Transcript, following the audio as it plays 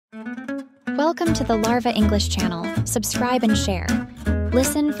Welcome to the Larva English channel. Subscribe and share.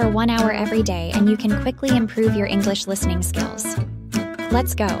 Listen for 1 hour every day and you can quickly improve your English listening skills.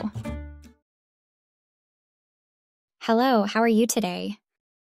 Let's go. Hello, how are you today?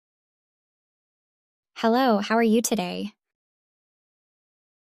 Hello, how are you today?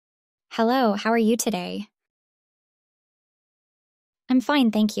 Hello, how are you today? I'm fine,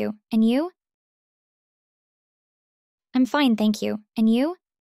 thank you. And you? I'm fine, thank you. And you?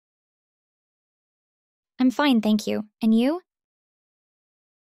 I'm fine, thank you. And you?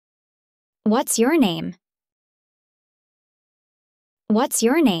 What's your name? What's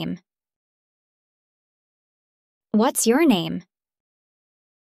your name? What's your name?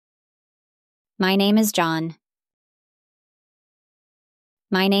 My name is John.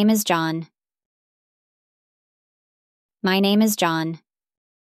 My name is John. My name is John.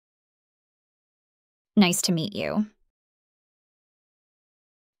 Nice to meet you.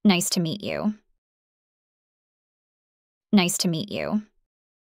 Nice to meet you. Nice to meet you.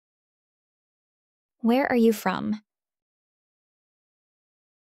 Where are you from?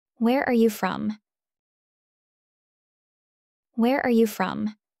 Where are you from? Where are you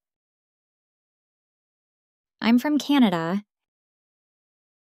from? I'm from Canada.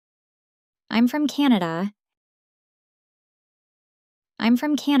 I'm from Canada. I'm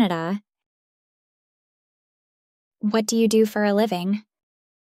from Canada. What do you do for a living?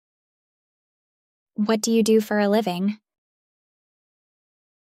 What do you do for a living?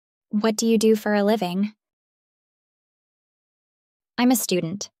 What do you do for a living? I'm a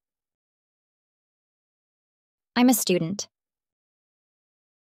student. I'm a student.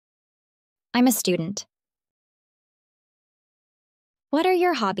 I'm a student. What are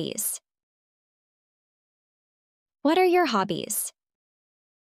your hobbies? What are your hobbies?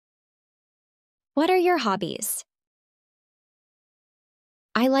 What are your hobbies?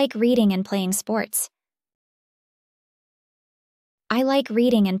 I like reading and playing sports. I like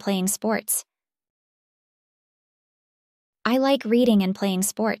reading and playing sports. I like reading and playing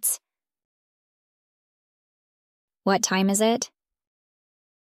sports. What time is it?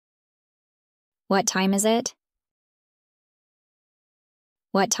 What time is it?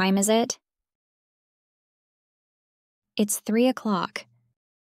 What time is it? It's 3 o'clock.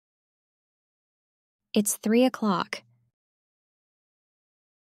 It's 3 o'clock.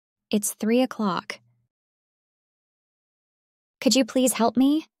 It's 3 o'clock. Could you please help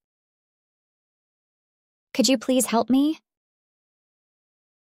me? Could you please help me?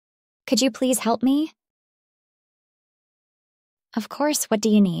 Could you please help me? Of course, what do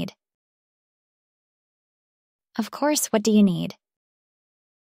you need? Of course, what do you need?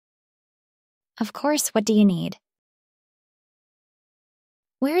 Of course, what do you need?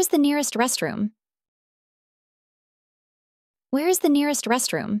 Where is the nearest restroom? Where is the nearest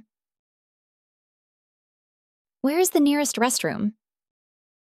restroom? Where is the nearest restroom?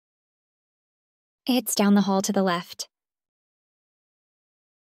 It's down the hall to the left.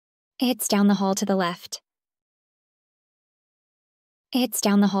 It's down the hall to the left. It's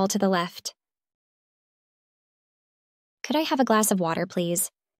down the hall to the left. Could I have a glass of water,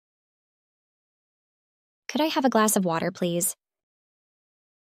 please? Could I have a glass of water, please?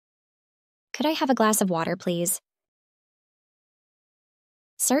 Could I have a glass of water, please?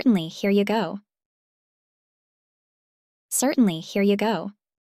 Certainly, here you go. Certainly, here you go.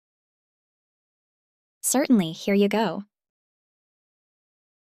 Certainly, here you go.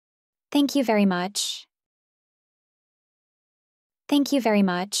 Thank you very much. Thank you very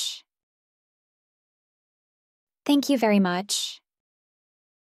much. Thank you very much.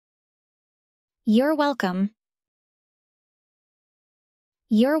 You're welcome.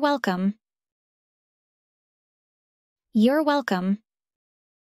 You're welcome. You're welcome.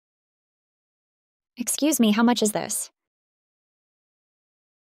 Excuse me, how much is this?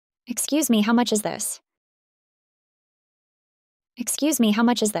 Excuse me, how much is this? Excuse me, how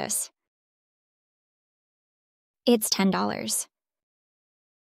much is this? It's $10.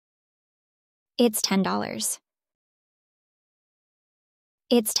 It's $10.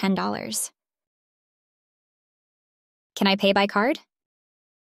 It's $10. Can I pay by card?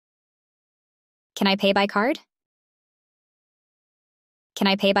 Can I pay by card? Can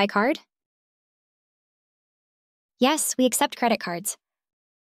I pay by card? Yes, we accept credit cards.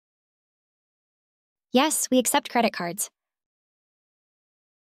 Yes, we accept credit cards.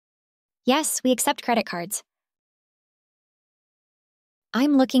 Yes, we accept credit cards.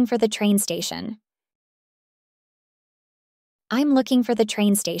 I'm looking for the train station. I'm looking for the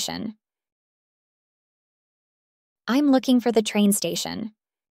train station. I'm looking for the train station.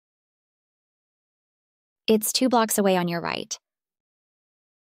 It's 2 blocks away on your right.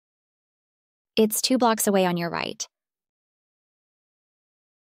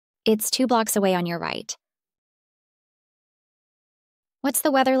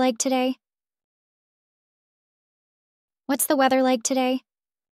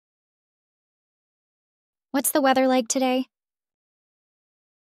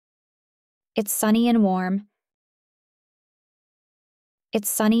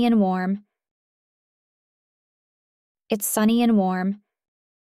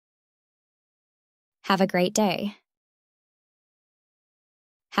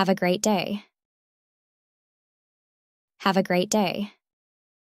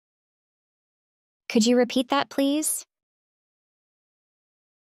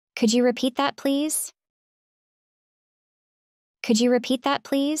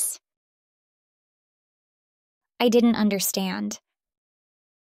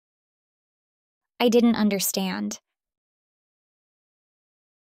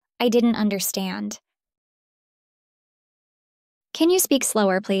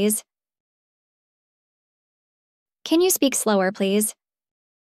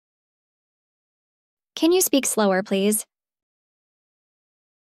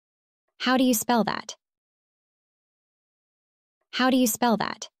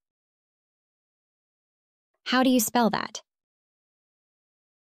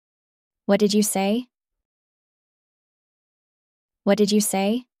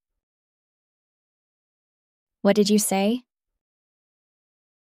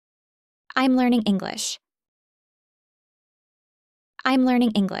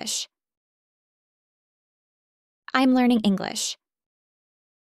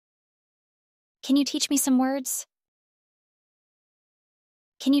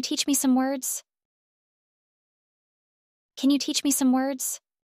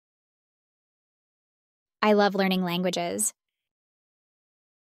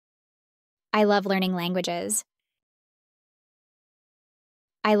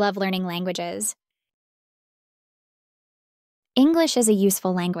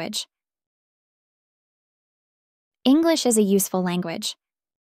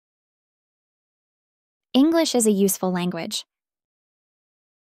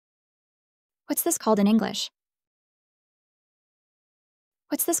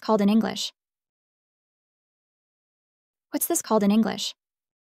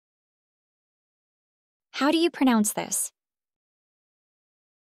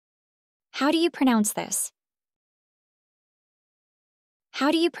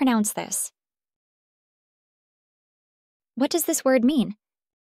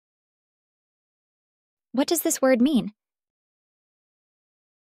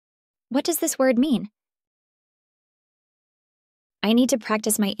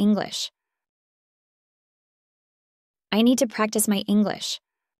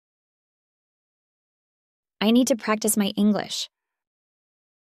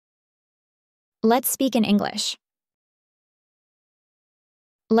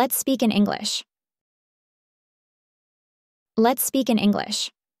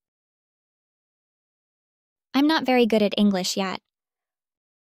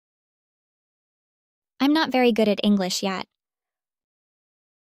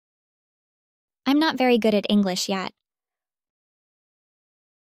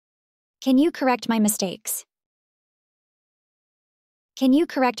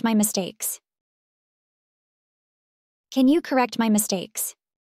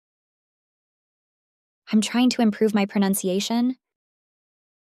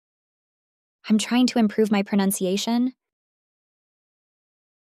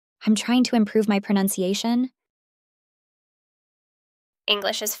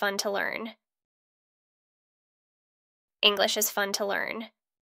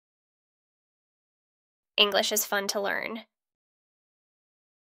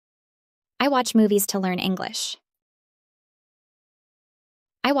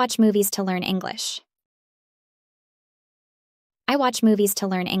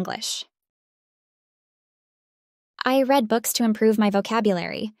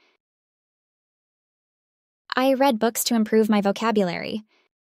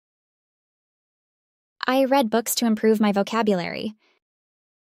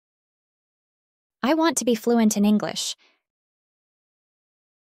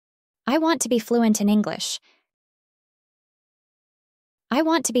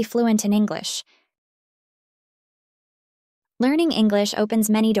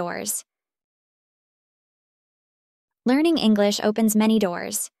 Learning English opens many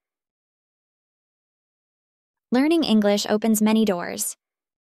doors. Learning English opens many doors.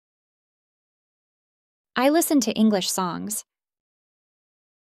 I listen to English songs.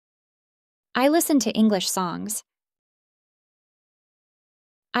 I listen to English songs.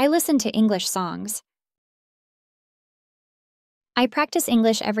 I listen to English songs. I practice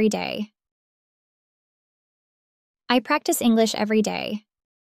English every day. I practice English every day.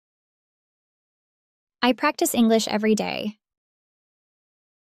 I practice English every day.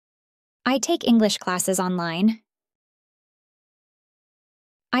 I take English classes online.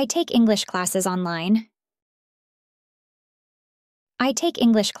 I take English classes online. I take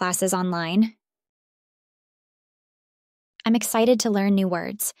English classes online. I'm excited to learn new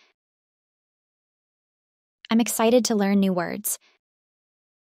words. I'm excited to learn new words.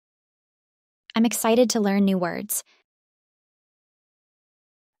 I'm excited to learn new words.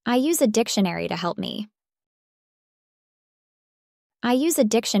 I use a dictionary to help me. I use a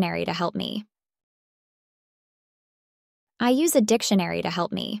dictionary to help me. I use a dictionary to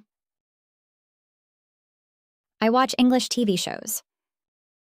help me. I watch English TV shows.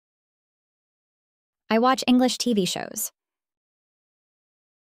 I watch English TV shows.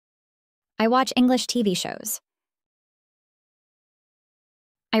 I watch English TV shows.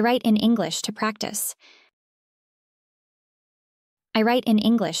 I write in English to practice. I write in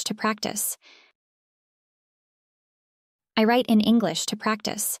English to practice. I write in English to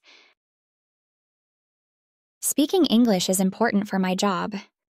practice. Speaking English is important for my job.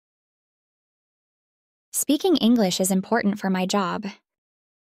 Speaking English is important for my job.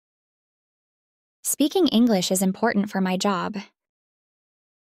 Speaking English is important for my job.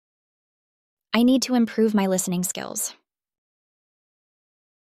 I need to improve my listening skills.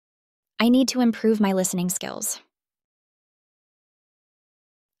 I need to improve my listening skills.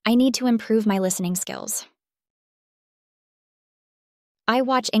 I need to improve my listening skills. I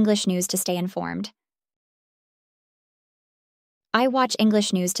watch English news to stay informed. I watch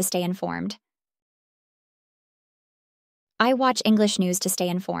English news to stay informed. I watch English news to stay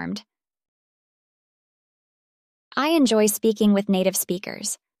informed. I enjoy speaking with native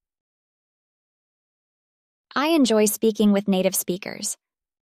speakers. I enjoy speaking with native speakers.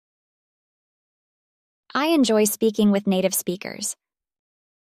 I enjoy speaking with native speakers.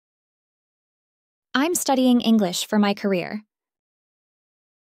 I'm studying English for my career.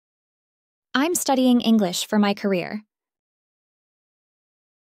 I'm studying English for my career.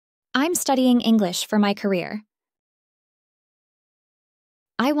 I'm studying English for my career.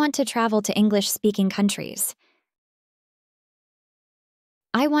 I want to travel to English-speaking countries.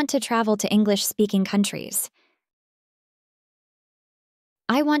 I want to travel to English-speaking countries.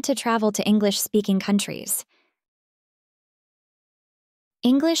 I want to travel to English-speaking countries.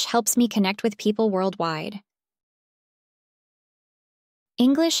 English helps me connect with people worldwide.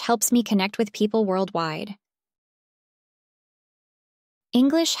 English helps me connect with people worldwide.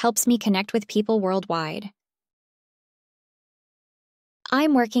 English helps me connect with people worldwide.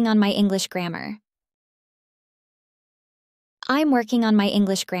 I'm working on my English grammar. I'm working on my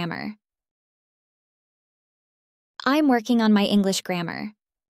English grammar. I'm working on my English grammar.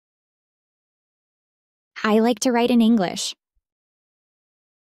 I like to write in English.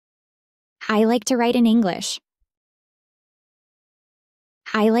 I like to write in English.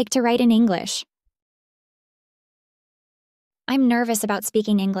 I like to write in English. I'm nervous about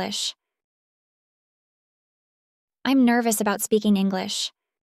speaking English. I'm nervous about speaking English.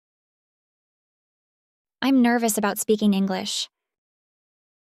 I'm nervous about speaking English.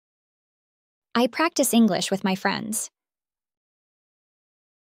 I practice English with my friends.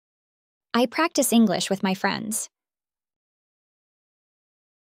 I practice English with my friends.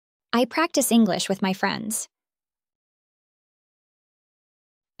 I practice English with my friends.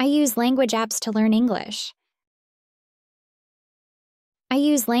 I use language apps to learn English. I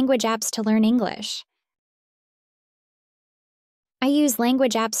use language apps to learn English. I use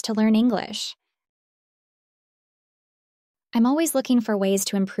language apps to learn English. I'm always looking for ways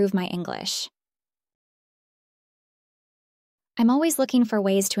to improve my English. I'm always looking for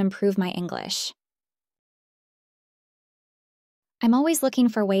ways to improve my English. I'm always looking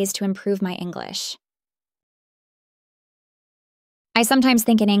for ways to improve my English. I sometimes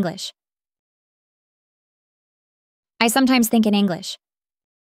think in English. I sometimes think in English.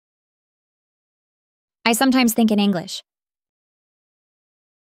 I sometimes think in English.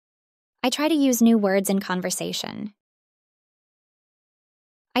 I try to use new words in conversation.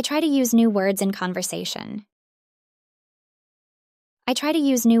 I try to use new words in conversation. I try to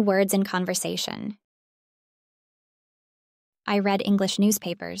use new words in conversation. I read English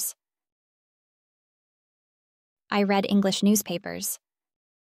newspapers. I read English newspapers.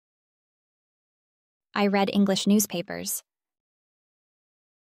 I read English newspapers.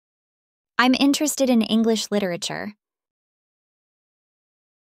 I'm interested in English literature.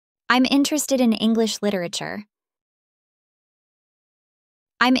 I'm interested in English literature.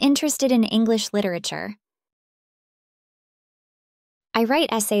 I'm interested in English literature. I write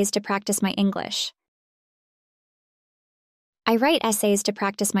essays to practice my English. I write essays to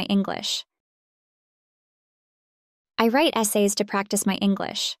practice my English. I write essays to practice my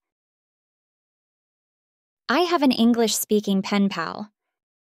English. I have an English-speaking pen pal.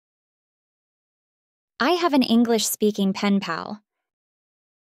 I have an English-speaking pen pal.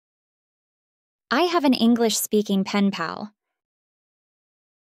 I have an English-speaking pen pal.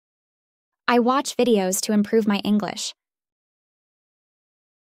 I watch videos to improve my English.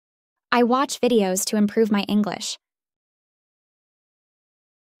 I watch videos to improve my English.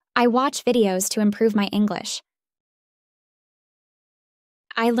 I watch videos to improve my English.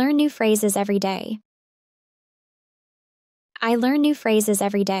 I learn new phrases every day. I learn new phrases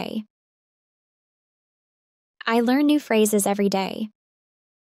every day. I learn new phrases every day.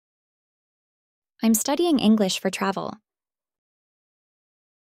 I'm studying English for travel.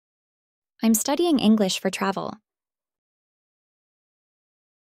 I'm studying English for travel.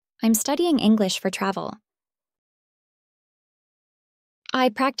 I'm studying English for travel. I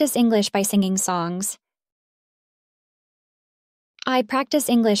practice English by singing songs. I practice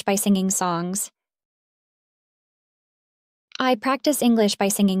English by singing songs. I practice English by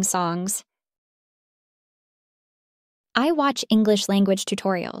singing songs. I watch English language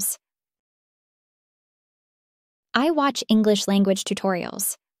tutorials. I watch English language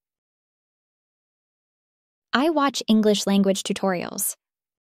tutorials. I watch English language tutorials.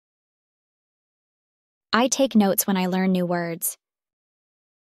 I take notes when I learn new words.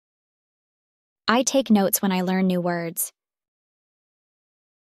 I take notes when I learn new words.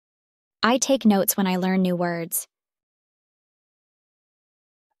 I take notes when I learn new words.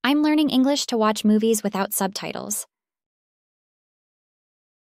 I'm learning English to watch movies without subtitles.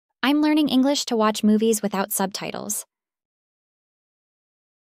 I'm learning English to watch movies without subtitles.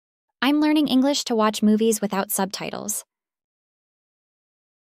 I'm learning English to watch movies without subtitles.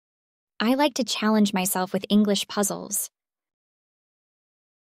 I like to challenge myself with English puzzles.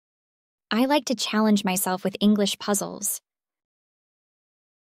 I like to challenge myself with English puzzles.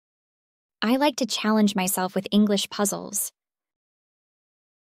 I like to challenge myself with English puzzles.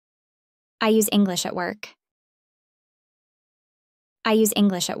 I use English at work. I use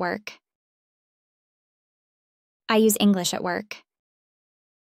English at work. I use English at work.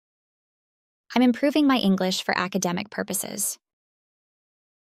 I'm improving my English for academic purposes.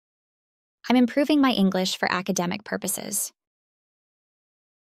 I'm improving my English for academic purposes.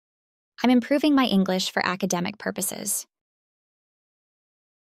 I'm improving my English for academic purposes.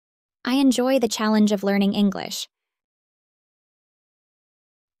 I enjoy the challenge of learning English.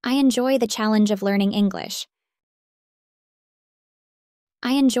 I enjoy the challenge of learning English.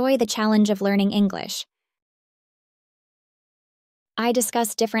 I enjoy the challenge of learning English. I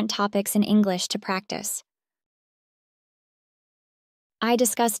discuss different topics in English to practice. I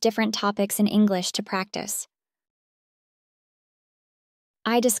discuss different topics in English to practice.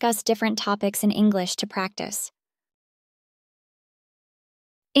 I discuss different topics in English to practice.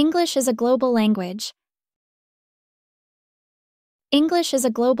 English is a global language. English is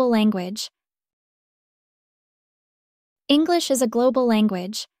a global language. English is a global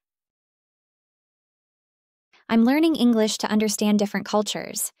language. I'm learning English to understand different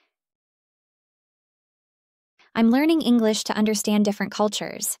cultures. I'm learning English to understand different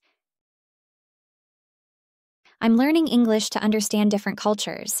cultures. I'm learning English to understand different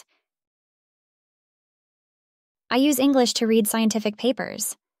cultures. I use English to read scientific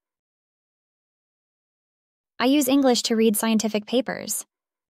papers. I use English to read scientific papers.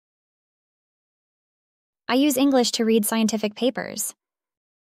 I use English to read scientific papers.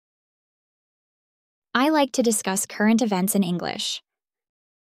 I like to discuss current events in English.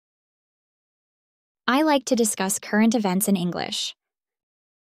 I like to discuss current events in English.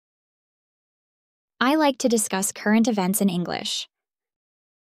 I like to discuss current events in English.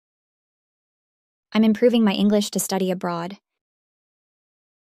 I'm improving my English to study abroad.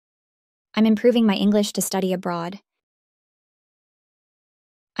 I'm improving my English to study abroad.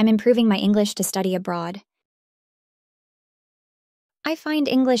 I'm improving my English to study abroad. I find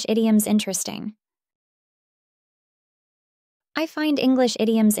English idioms interesting. I find English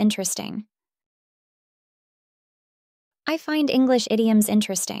idioms interesting. I find English idioms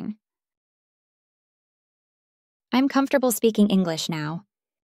interesting. I'm comfortable speaking English now.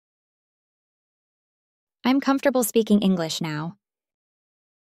 I'm comfortable speaking English now.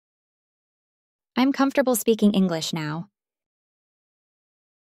 I'm comfortable speaking English now.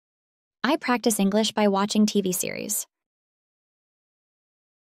 I practice English by watching TV series.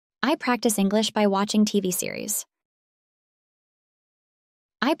 I practice English by watching TV series.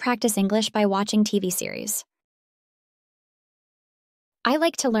 I practice English by watching TV series. I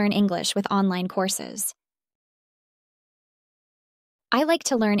like to learn English with online courses. I like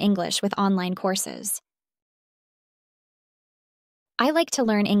to learn English with online courses. I like to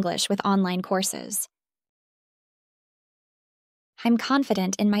learn English with online courses. I'm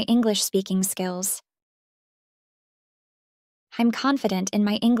confident in my English speaking skills. I'm confident in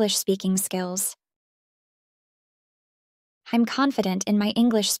my English speaking skills. I'm confident in my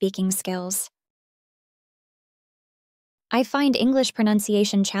English speaking skills. I find English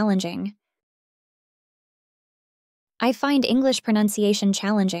pronunciation challenging. I find English pronunciation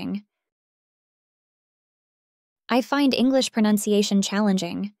challenging. I find English pronunciation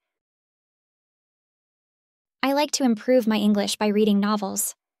challenging. I like to improve my English by reading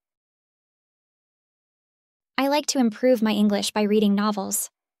novels. I like to improve my English by reading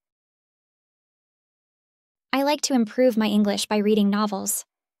novels. I like to improve my English by reading novels.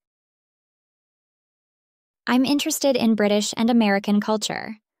 I'm interested in British and American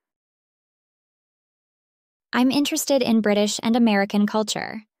culture. I'm interested in British and American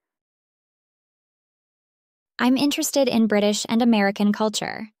culture. I'm interested in British and American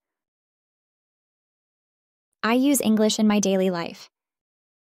culture. I use English in my daily life.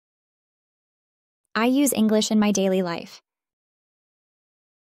 I use English in my daily life.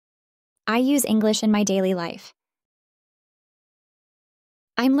 I use English in my daily life.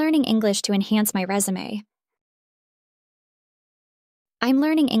 I'm learning English to enhance my resume. I'm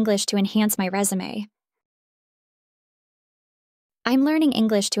learning English to enhance my resume. I'm learning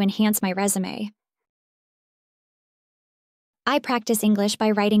English to enhance my resume. I practice English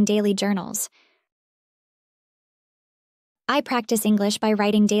by writing daily journals. I practice English by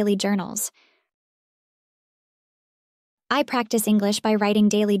writing daily journals. I practice English by writing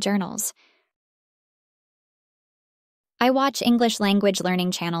daily journals. I watch English language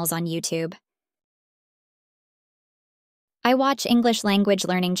learning channels on YouTube. I watch English language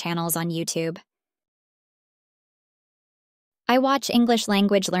learning channels on YouTube. I watch English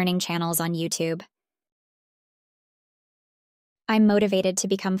language learning channels on YouTube. I'm motivated to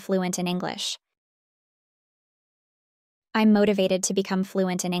become fluent in English. I'm motivated to become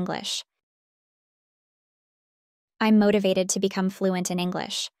fluent in English. I'm motivated to become fluent in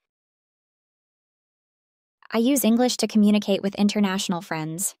English. I use English to communicate with international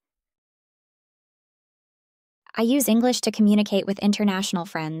friends. I use English to communicate with international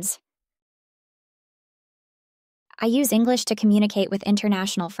friends. I use English to communicate with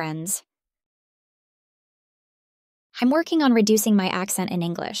international friends. I'm working on reducing my accent in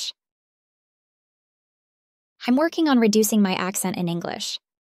English. I'm working on reducing my accent in English.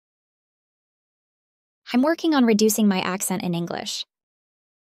 I'm working on reducing my accent in English.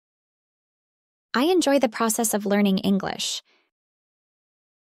 I enjoy the process of learning English.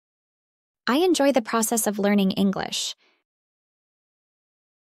 I enjoy the process of learning English.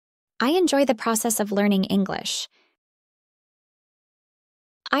 I enjoy the process of learning English.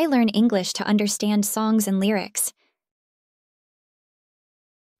 I learn English to understand songs and lyrics.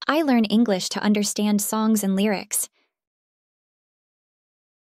 I learn English to understand songs and lyrics.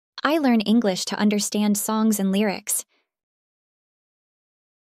 I learn English to understand songs and lyrics.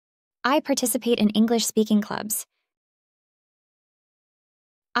 I participate in English speaking clubs.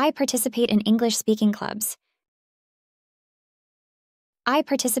 I participate in English speaking clubs. I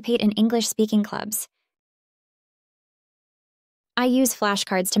participate in English speaking clubs. I use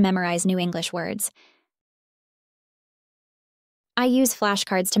flashcards to memorize new English words. I use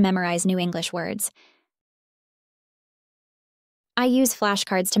flashcards to memorize new English words. I use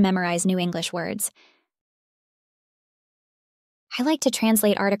flashcards to memorize new English words. I like to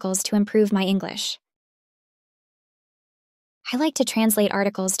translate articles to improve my English. I like to translate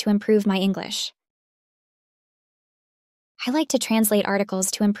articles to improve my English. I like to translate articles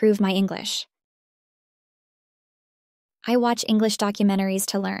to improve my English. I watch English documentaries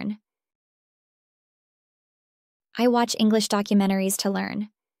to learn. I watch English documentaries to learn.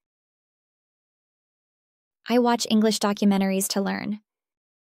 I watch English documentaries to learn.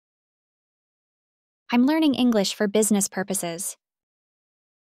 I'm learning English for business purposes.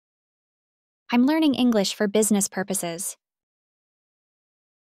 I'm learning English for business purposes.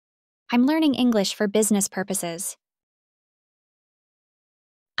 I'm learning English for business purposes.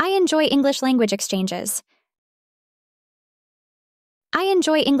 I enjoy English language exchanges. I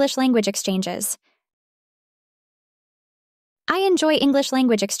enjoy English language exchanges. I enjoy English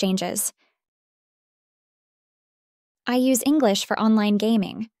language exchanges. I use English for online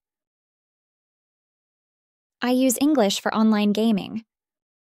gaming. I use English for online gaming.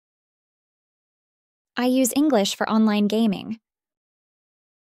 I use English for online gaming.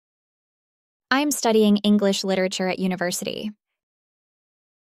 I'm studying English literature at university.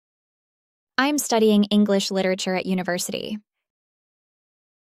 I'm studying English literature at university.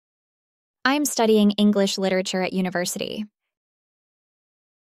 I'm studying English literature at university.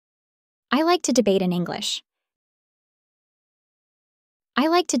 I like to debate in English. I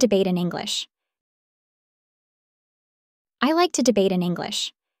like to debate in English. I like to debate in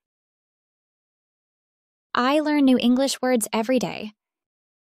English. I learn new English words every day.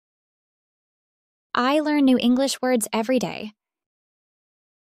 I learn new English words every day.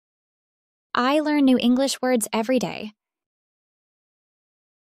 I learn new English words every day.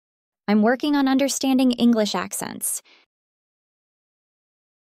 I'm working on understanding English accents.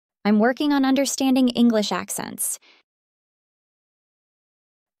 I'm working on understanding English accents.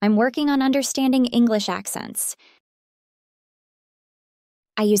 I'm working on understanding English accents.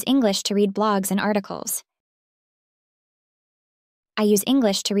 I use English to read blogs and articles. I use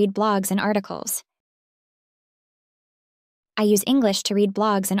English to read blogs and articles. I use English to read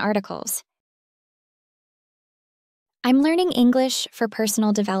blogs and articles. I'm learning English for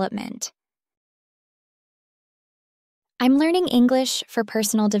personal development. I'm learning English for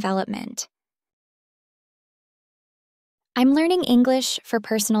personal development. I'm learning English for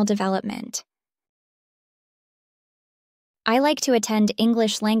personal development. I like to attend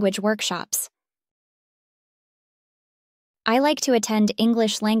English language workshops. I like to attend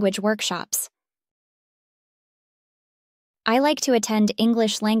English language workshops. I like to attend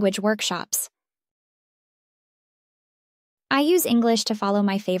English language workshops. I use English to follow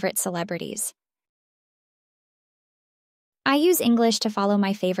my favorite celebrities. I use English to follow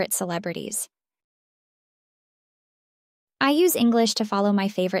my favorite celebrities. I use English to follow my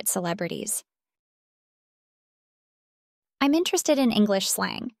favorite celebrities. I'm interested in English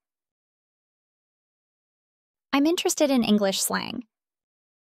slang. I'm interested in English slang.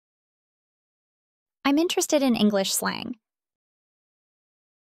 I'm interested in English slang.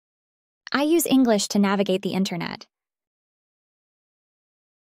 I use English to navigate the internet.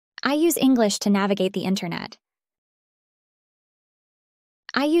 I use English to navigate the internet.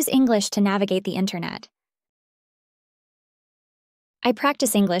 I use English to navigate the internet. I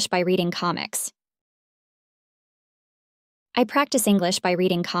practice English by reading comics. I practice English by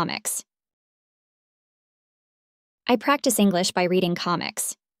reading comics. I practice English by reading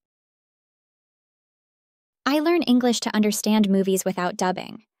comics. I learn English to understand movies without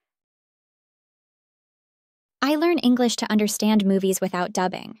dubbing. I learn English to understand movies without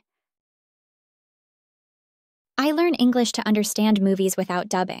dubbing. I learn English to understand movies without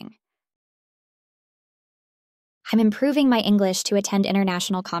dubbing. I'm improving my English to attend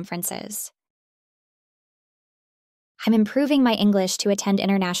international conferences. I'm improving my English to attend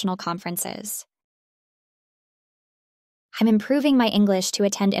international conferences. I'm improving my English to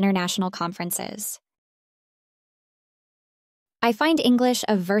attend international conferences. I find English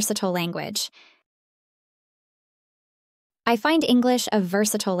a versatile language. I find English a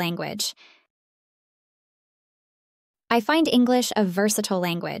versatile language. I find English a versatile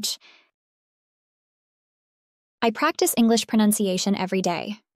language. I practice English pronunciation every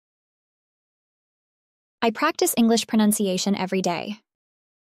day. I practice English pronunciation every day.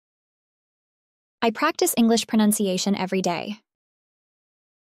 I practice English pronunciation every day.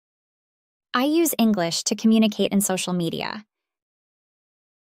 I use English to communicate in social media.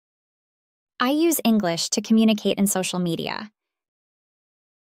 I use English to communicate in social media.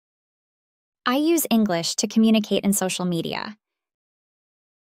 I use English to communicate in social media.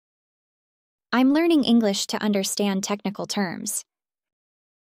 I'm learning English to understand technical terms.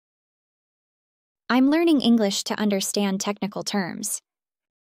 I'm learning English to understand technical terms.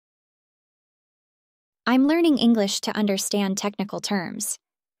 I'm learning English to understand technical terms.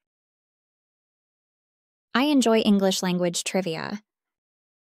 I enjoy English language trivia.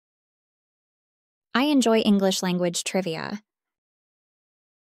 I enjoy English language trivia.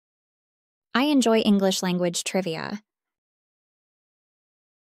 I enjoy English language trivia.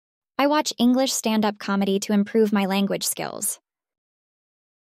 I watch English stand-up comedy to improve my language skills.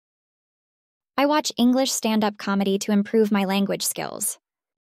 I watch English stand-up comedy to improve my language skills.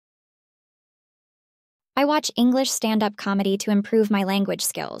 I watch English stand-up comedy to improve my language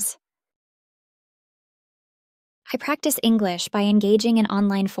skills. I practice English by engaging in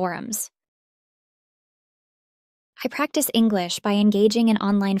online forums. I practice English by engaging in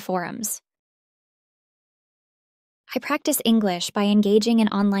online forums. I practice English by engaging in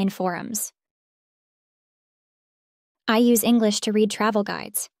online forums. I use English to read travel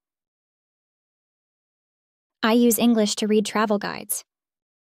guides. I use English to read travel guides.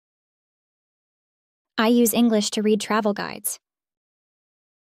 I use English to read travel guides.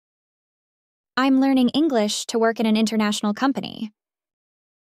 I'm learning English to work in an international company.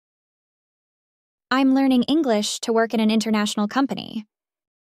 I'm learning English to work in an international company.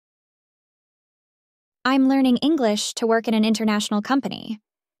 I'm learning English to work in an international company.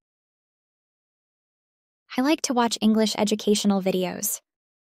 I like to watch English educational videos.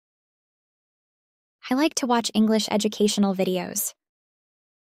 I like to watch English educational videos.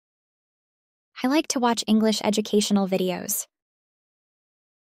 I like to watch English educational videos.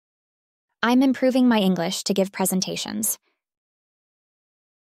 I'm improving my English to give presentations.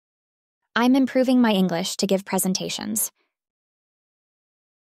 I'm improving my English to give presentations.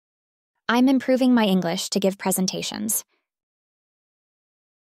 I'm improving my English to give presentations.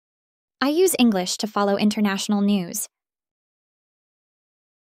 I use English to follow international news.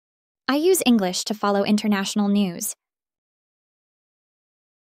 I use English to follow international news.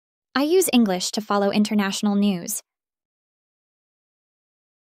 I use English to follow international news.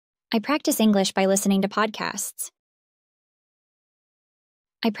 I practice English by listening to podcasts.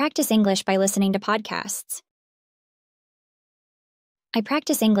 I practice English by listening to podcasts. I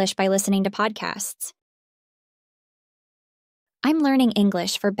practice English by listening to podcasts. I'm learning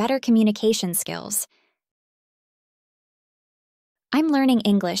English for better communication skills. I'm learning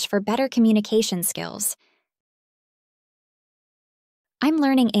English for better communication skills. I'm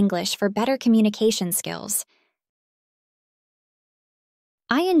learning English for better communication skills.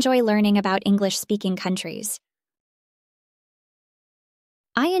 I enjoy learning about English-speaking countries.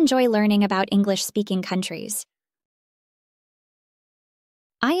 I enjoy learning about English-speaking countries.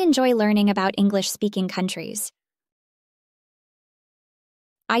 I enjoy learning about English-speaking countries.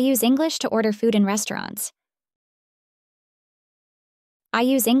 I use English to order food in restaurants. I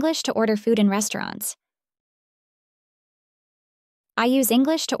use English to order food in restaurants. I use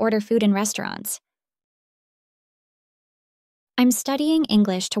English to order food in restaurants. I'm studying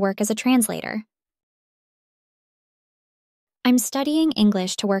English to work as a translator. I'm studying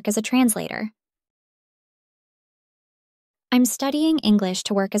English to work as a translator. I'm studying English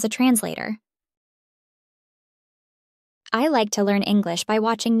to work as a translator. I like to learn English by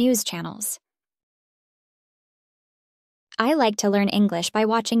watching news channels. I like to learn English by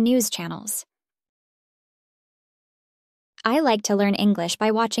watching news channels. I like to learn English by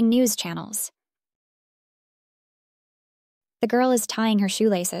watching news channels. The girl is tying her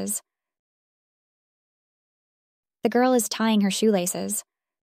shoelaces. The girl is tying her shoelaces.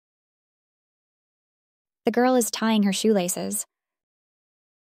 The girl is tying her shoelaces.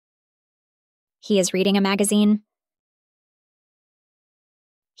 He is reading a magazine.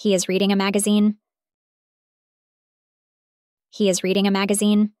 He is reading a magazine. He is reading a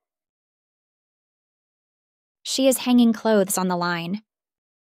magazine. She is hanging clothes on the line.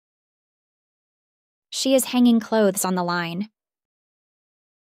 She is hanging clothes on the line.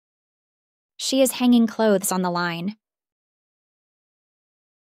 She is hanging clothes on the line.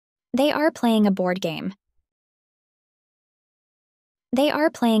 They are playing a board game. They are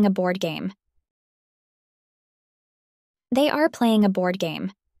playing a board game. They are playing a board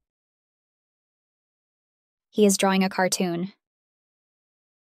game. He is drawing a cartoon.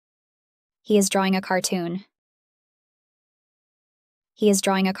 He is drawing a cartoon. He is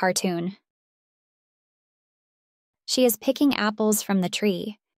drawing a cartoon. She is picking apples from the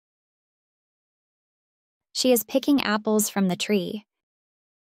tree. She is picking apples from the tree.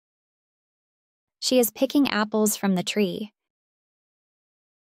 She is picking apples from the tree.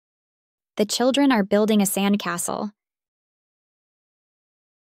 The children are building a sandcastle.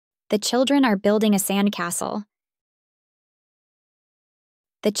 The children are building a sandcastle.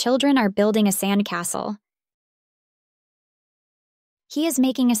 The children are building a sandcastle. He is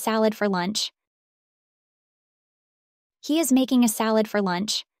making a salad for lunch. He is making a salad for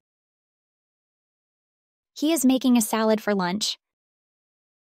lunch. He is making a salad for lunch.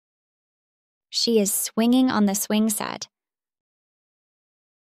 She is swinging on the swing set.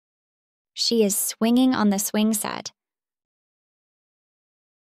 She is swinging on the swing set.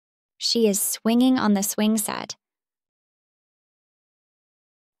 She is swinging on the swing set.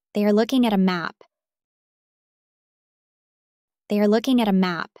 They are looking at a map. They are looking at a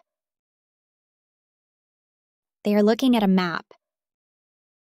map. They are looking at a map.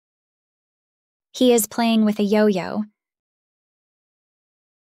 He is playing with a yo-yo.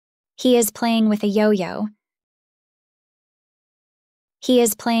 He is playing with a yo-yo. He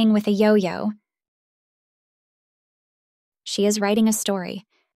is playing with a yo-yo. She is writing a story.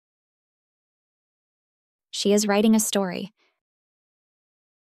 She is writing a story.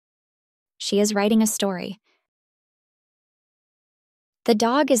 She is writing a story. The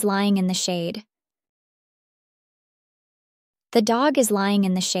dog is lying in the shade. The dog is lying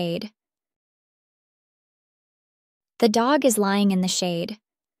in the shade. The dog is lying in the shade.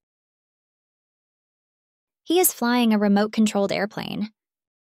 He is flying a remote-controlled airplane.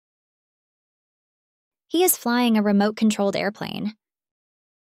 He is flying a remote-controlled airplane.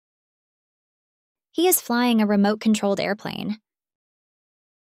 He is flying a remote-controlled airplane.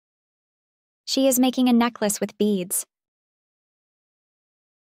 She is making a necklace with beads.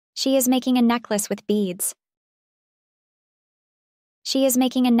 She is making a necklace with beads. She is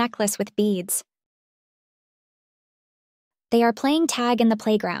making a necklace with beads. They are playing tag in the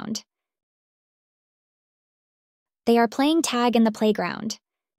playground. They are playing tag in the playground.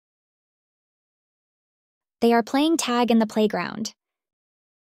 They are playing tag in the playground.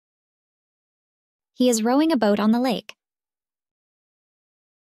 He is rowing a boat on the lake.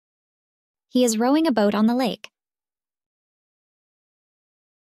 He is rowing a boat on the lake.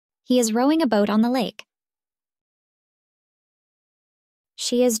 He is rowing a boat on the lake.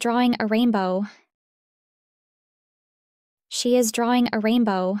 She is drawing a rainbow. She is drawing a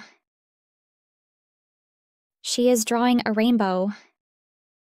rainbow. She is drawing a rainbow.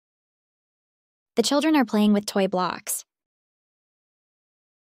 The children are playing with toy blocks.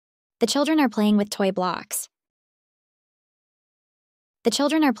 The children are playing with toy blocks. The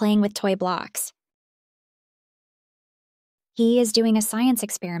children are playing with toy blocks. He is doing a science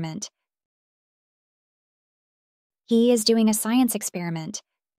experiment. He is doing a science experiment.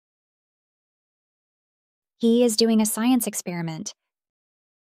 He is doing a science experiment.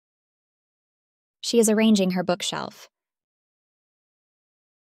 She is arranging her bookshelf.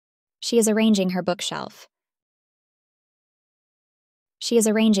 She is arranging her bookshelf. She is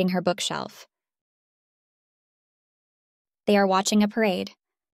arranging her bookshelf. They are watching a parade.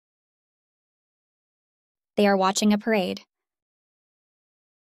 They are watching a parade.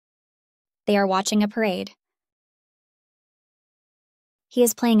 They are watching a parade. He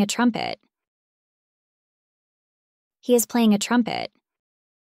is playing a trumpet. He is playing a trumpet.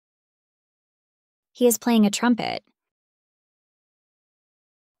 He is playing a trumpet.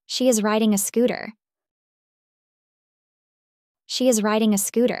 She is riding a scooter. She is riding a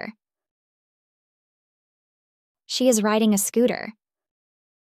scooter. She is riding a scooter.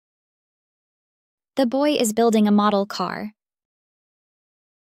 The boy is building a model car.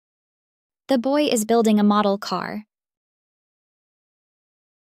 The boy is building a model car.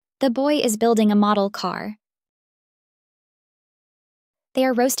 The boy is building a model car. They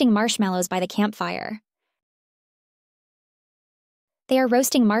are roasting marshmallows by the campfire. They are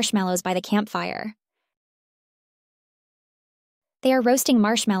roasting marshmallows by the campfire. They are roasting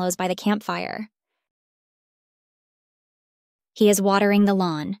marshmallows by the campfire. He is watering the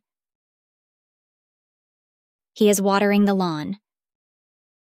lawn. He is watering the lawn.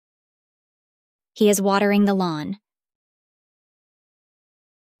 He is watering the lawn.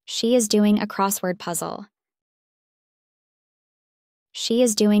 She is doing a crossword puzzle. She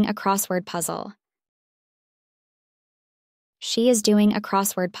is doing a crossword puzzle. She is doing a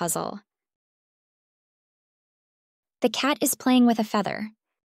crossword puzzle. The cat is playing with a feather.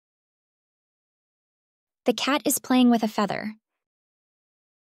 The cat is playing with a feather.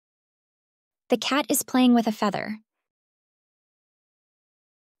 The cat is playing with a feather.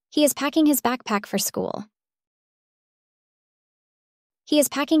 He is packing his backpack for school. He is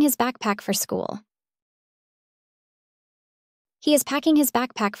packing his backpack for school. He is packing his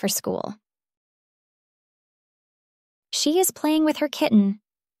backpack for school. She is playing with her kitten.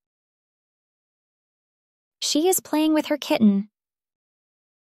 She is playing with her kitten.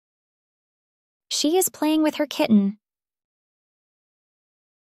 She is playing with her kitten.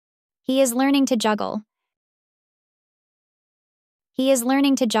 He is learning to juggle. He is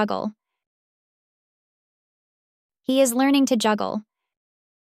learning to juggle. He is learning to juggle.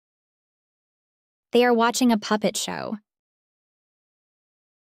 They are watching a puppet show.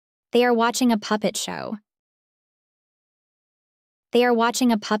 They are watching a puppet show. They are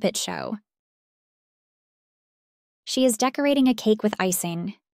watching a puppet show. She is decorating a cake with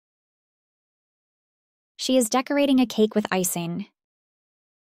icing. She is decorating a cake with icing.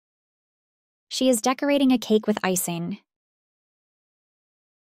 She is decorating a cake with icing.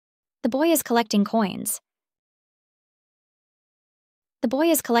 The boy is collecting coins. The boy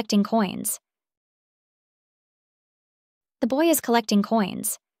is collecting coins. The boy is collecting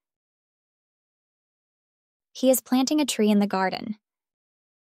coins. He is planting a tree in the garden.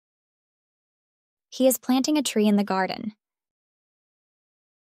 He is planting a tree in the garden.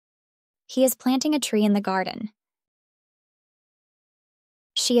 He is planting a tree in the garden.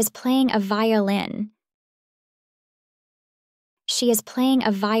 She is playing a violin. She is playing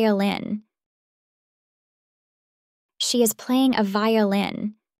a violin. She is playing a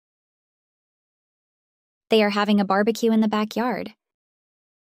violin. They are having a barbecue in the backyard.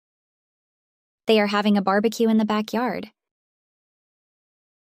 They are having a barbecue in the backyard.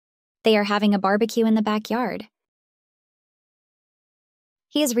 They are having a barbecue in the backyard.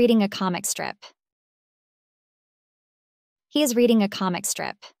 He is reading a comic strip. He is reading a comic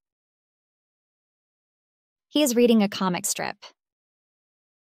strip. He is reading a comic strip.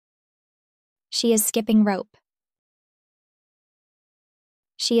 She is skipping rope.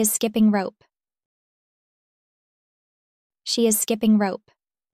 She is skipping rope. She is skipping rope.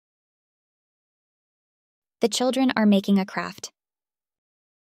 The children are making a craft.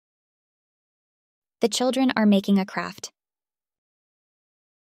 The children are making a craft.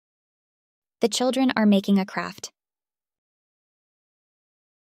 The children are making a craft.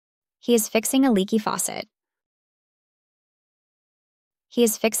 He is fixing a leaky faucet. He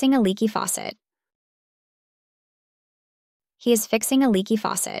is fixing a leaky faucet. He is fixing a leaky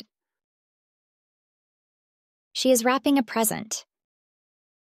faucet. She is wrapping a present.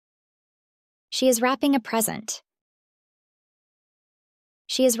 She is wrapping a present.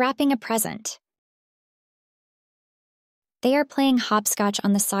 She is wrapping a present. They are playing hopscotch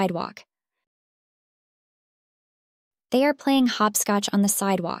on the sidewalk. They are playing hopscotch on the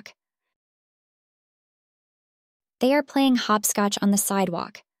sidewalk. They are playing hopscotch on the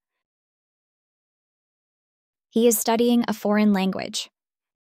sidewalk. He is studying a foreign language.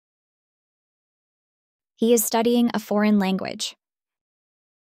 He is studying a foreign language.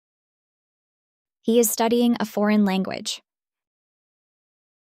 He is studying a foreign language.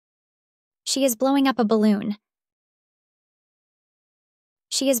 She is blowing up a balloon.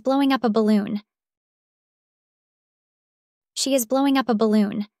 She is blowing up a balloon. She is blowing up a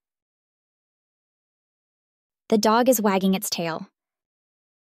balloon. The dog is wagging its tail.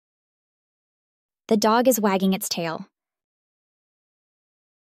 The dog is wagging its tail.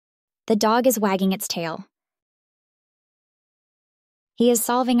 The dog is wagging its tail. He is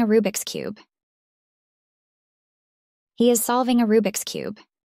solving a Rubik's Cube. He is solving a Rubik's Cube.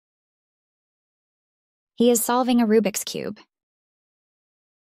 He is solving a Rubik's Cube.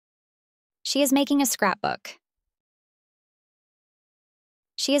 She is making a scrapbook.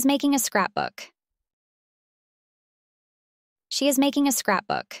 She is making a scrapbook. She is making a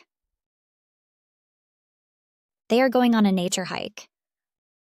scrapbook. They are going on a nature hike.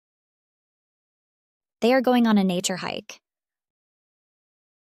 They are going on a nature hike.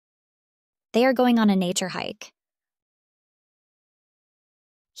 They are going on a nature hike.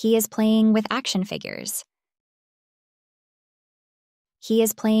 He is playing with action figures. He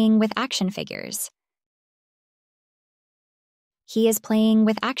is playing with action figures. He is playing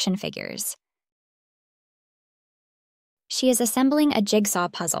with action figures. She is assembling a jigsaw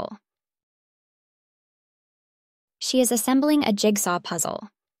puzzle. She is assembling a jigsaw puzzle.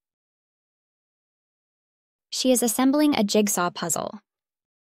 She is assembling a jigsaw puzzle.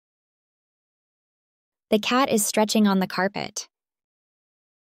 The cat is stretching on the carpet.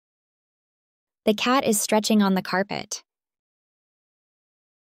 The cat is stretching on the carpet.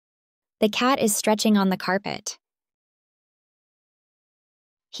 The cat is stretching on the carpet.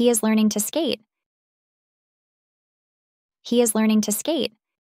 He is learning to skate. He is learning to skate.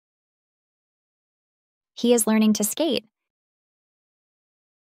 He is learning to skate.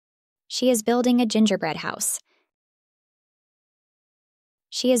 She is building a gingerbread house.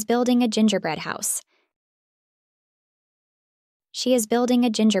 She is building a gingerbread house. She is building a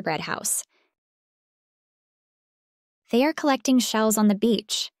gingerbread house. They are collecting shells on the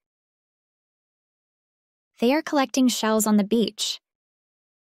beach. They are collecting shells on the beach.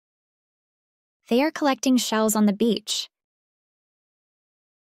 They are collecting shells on the beach.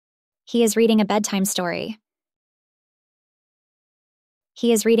 He is reading a bedtime story.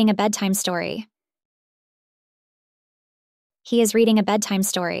 He is reading a bedtime story. He is reading a bedtime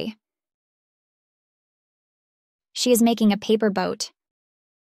story. She is making a paper boat.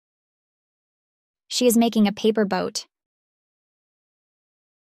 She is making a paper boat.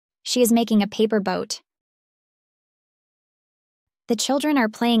 She is making a paper boat. The children are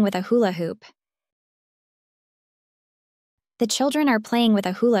playing with a hula hoop. The children are playing with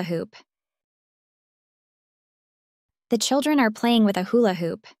a hula hoop. The children are playing with a hula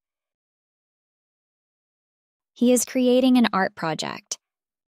hoop. He is creating an art project.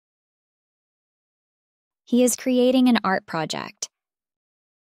 He is creating an art project.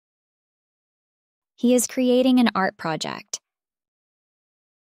 He is creating an art project.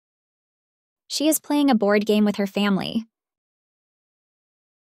 She is playing a board game with her family.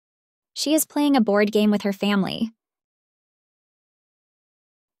 She is playing a board game with her family.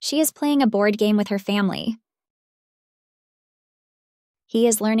 She is playing a board game with her family. He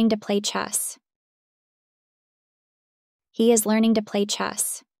is learning to play chess. He is learning to play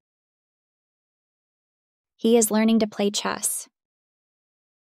chess. He is learning to play chess.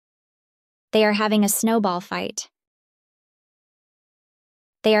 They are having a snowball fight.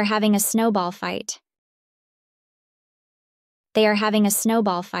 They are having a snowball fight. They are having a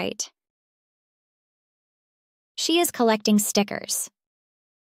snowball fight. She is collecting stickers.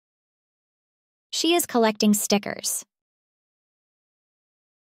 She is collecting stickers.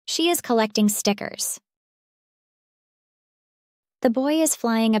 She is collecting stickers. The boy is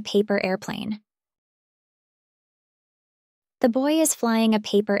flying a paper airplane. The boy is flying a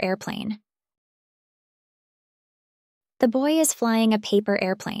paper airplane. The boy is flying a paper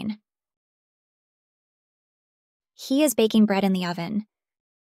airplane. He is baking bread in the oven.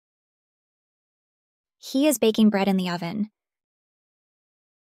 He is baking bread in the oven.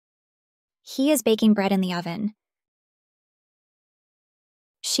 He is baking bread in the oven.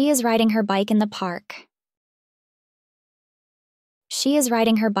 She is riding her bike in the park. She is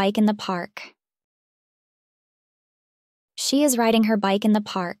riding her bike in the park. She is riding her bike in the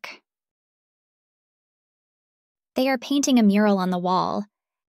park. They are painting a mural on the wall.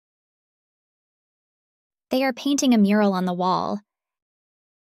 They are painting a mural on the wall.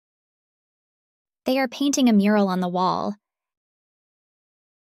 They are painting a mural on the wall.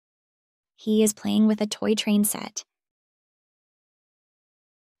 He is playing with a toy train set.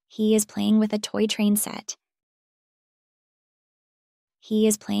 He is playing with a toy train set. He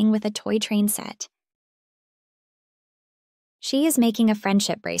is playing with a toy train set. She is making a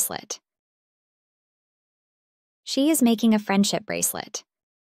friendship bracelet. She is making a friendship bracelet.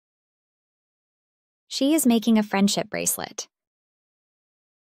 She is making a friendship bracelet.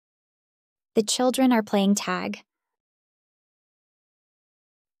 The children are playing tag.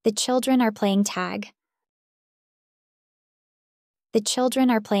 The children are playing tag. The children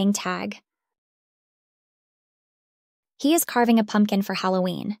are playing tag. He is carving a pumpkin for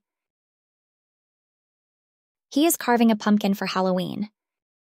Halloween. He is carving a pumpkin for Halloween.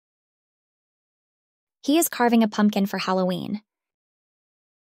 He is carving a pumpkin for Halloween.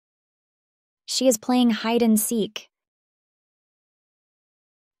 She is playing hide and seek.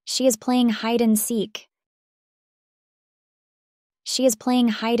 She is playing hide and seek. She is playing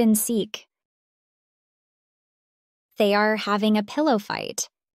hide and seek. They are having a pillow fight.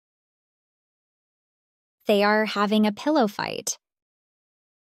 They are having a pillow fight.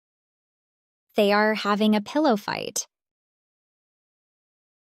 They are having a pillow fight.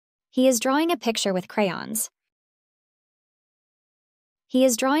 He is drawing a picture with crayons. He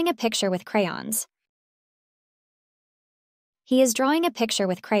is drawing a picture with crayons. He is drawing a picture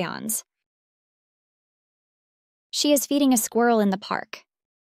with crayons. She is feeding a squirrel in the park.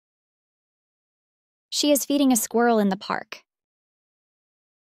 She is feeding a squirrel in the park.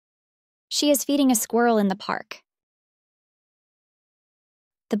 She is feeding a squirrel in the park.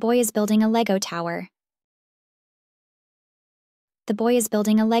 The boy is building a Lego tower. The boy is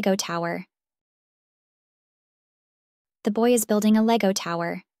building a Lego tower. The boy is building a Lego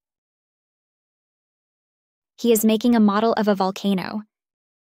tower. He is making a model of a volcano.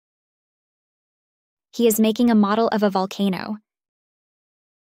 He is making a model of a volcano.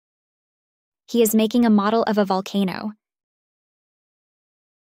 He is making a model of a volcano.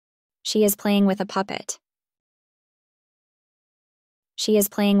 She is playing with a puppet. She is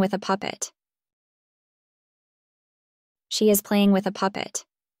playing with a puppet. She is playing with a puppet.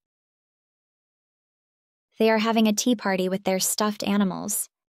 They are having a tea party with their stuffed animals.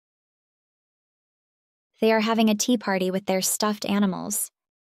 They are having a tea party with their stuffed animals.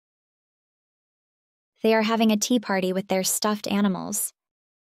 They are having a tea party with their stuffed animals.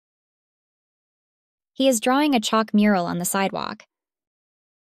 He is drawing a chalk mural on the sidewalk.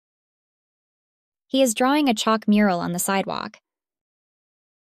 He is drawing a chalk mural on the sidewalk.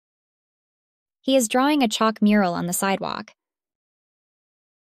 He is drawing a chalk mural on the sidewalk.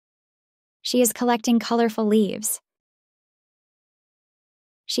 She is collecting colorful leaves.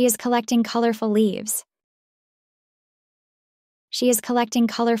 She is collecting colorful leaves. She is collecting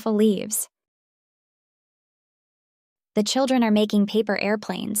colorful leaves. The children are making paper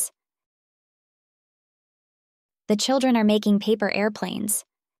airplanes. The children are making paper airplanes.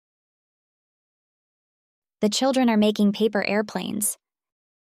 The children are making paper airplanes.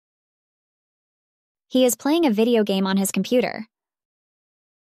 He is playing a video game on his computer.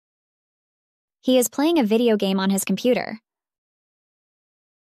 He is playing a video game on his computer.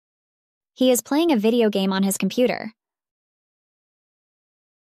 He is playing a video game on his computer.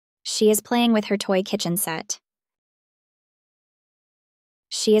 She is playing with her toy kitchen set.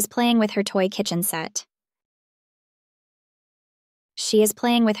 She is playing with her toy kitchen set. She is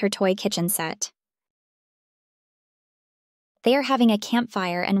playing with her toy kitchen set. They are having a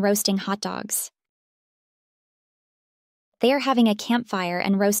campfire and roasting hot dogs. They are having a campfire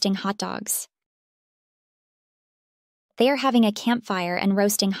and roasting hot dogs. They are having a campfire and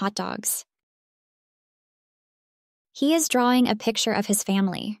roasting hot dogs. He is drawing a picture of his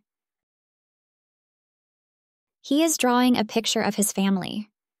family. He is drawing a picture of his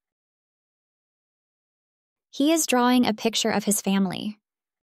family. He is drawing a picture of his family.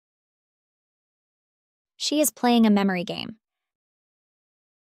 She is playing a memory game.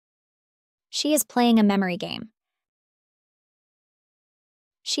 She is playing a memory game.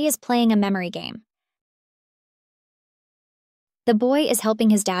 She is playing a memory game. The boy is helping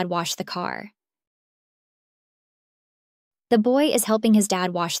his dad wash the car. The boy is helping his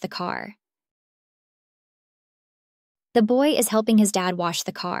dad wash the car. The boy is helping his dad wash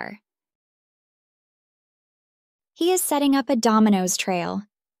the car. He is setting up a dominoes trail.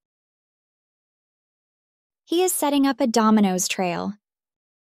 He is setting up a dominoes trail.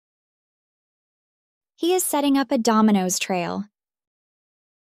 He is setting up a dominoes trail.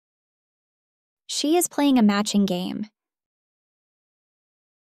 She is playing a matching game.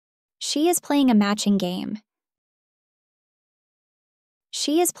 She is playing a matching game.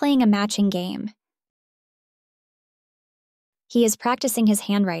 She is playing a matching game. He is practicing his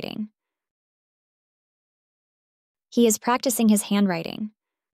handwriting. He is practicing his handwriting.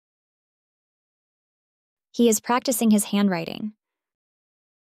 He is practicing his handwriting.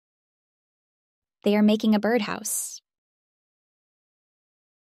 They are making a birdhouse.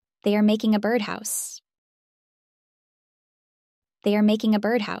 They are making a birdhouse. They are making a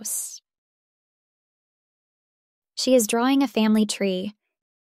birdhouse. She is drawing a family tree.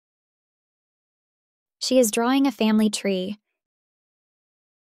 She is drawing a family tree.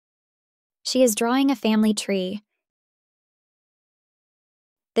 She is drawing a family tree.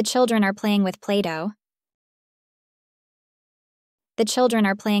 The children are playing with Play-Doh. The children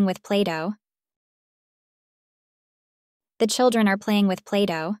are playing with Play-Doh. The children are playing with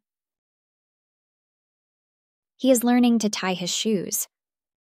Play-Doh. He is learning to tie his shoes.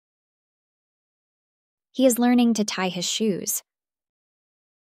 He is learning to tie his shoes.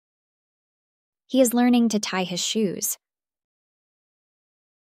 He is learning to tie his shoes.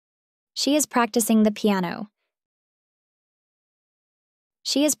 She is practicing the piano.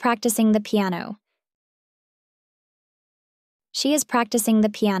 She is practicing the piano. She is practicing the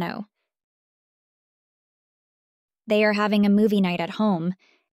piano. They are having a movie night at home.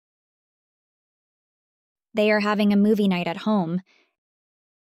 They are having a movie night at home.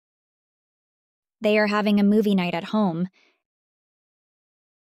 They are having a movie night at home.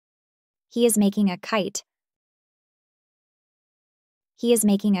 He is making a kite. He is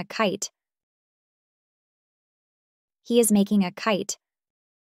making a kite. He is making a kite.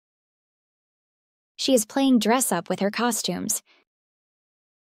 She is playing dress-up with her costumes.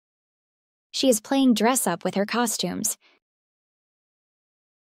 She is playing dress-up with her costumes.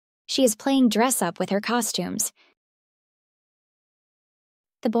 She is playing dress-up with her costumes.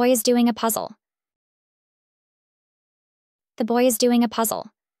 The boy is doing a puzzle. The boy is doing a puzzle.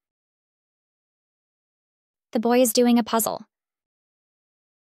 The boy is doing a puzzle.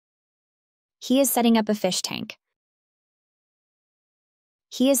 He is setting up a fish tank.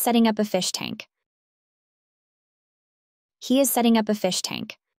 He is setting up a fish tank. He is setting up a fish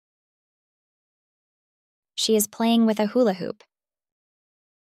tank. She is playing with a hula hoop.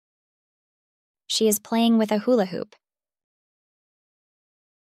 She is playing with a hula hoop.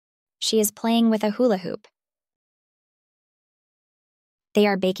 She is playing with a hula hoop. They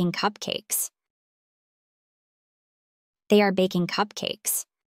are baking cupcakes. They are baking cupcakes.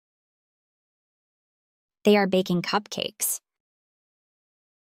 They are baking cupcakes.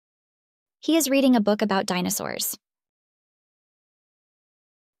 He is reading a book about dinosaurs.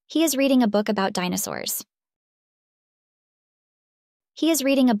 He is reading a book about dinosaurs. He is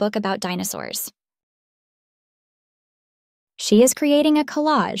reading a book about dinosaurs. She is creating a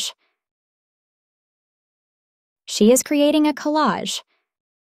collage. She is creating a collage.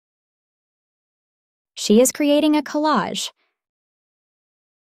 She is creating a collage.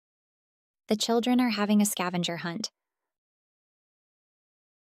 The children are having a scavenger hunt.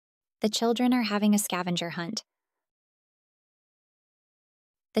 The children are having a scavenger hunt.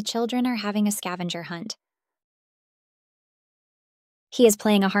 The children are having a scavenger hunt. He is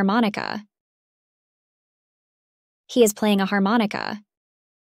playing a harmonica. He is playing a harmonica.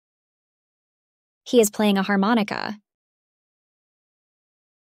 He is playing a harmonica.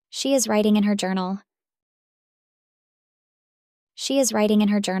 She is writing in her journal. She is writing in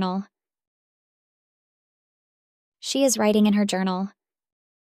her journal. She is writing in her journal.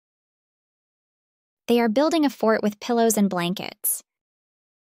 They are building a fort with pillows and blankets.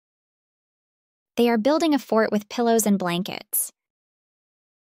 They are building a fort with pillows and blankets.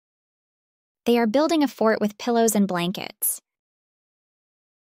 They are building a fort with pillows and blankets.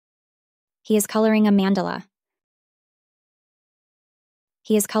 He is coloring a mandala.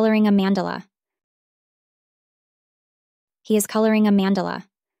 He is coloring a mandala. He is coloring a mandala.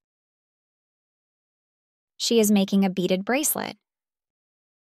 She is making a beaded bracelet.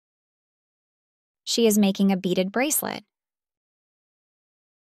 She is making a beaded bracelet.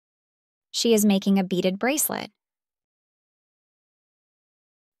 She is making a beaded bracelet.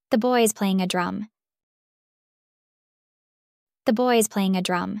 The boy is playing a drum. The boy is playing a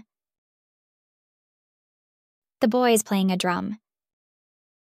drum. The boy is playing a drum.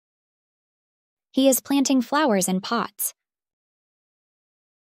 He is planting flowers in pots.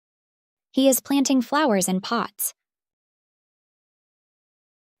 He is planting flowers in pots.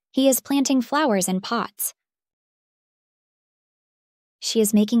 He is planting flowers in pots. She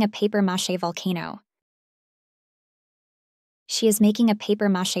is making a papier-mâché volcano. She is making a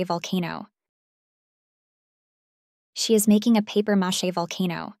papier-mâché volcano. She is making a papier-mâché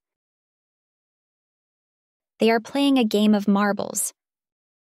volcano. They are playing a game of marbles.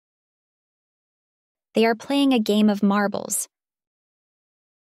 They are playing a game of marbles.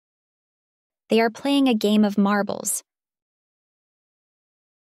 They are playing a game of marbles.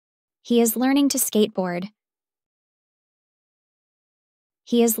 He is learning to skateboard.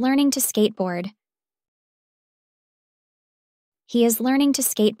 He is learning to skateboard. He is learning to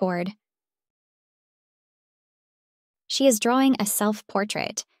skateboard. She is drawing a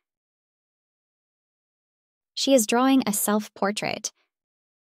self-portrait. She is drawing a self-portrait.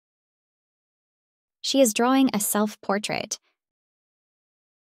 She is drawing a self-portrait.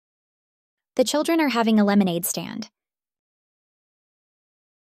 The children are having a lemonade stand.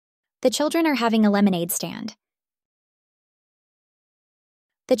 The children are having a lemonade stand.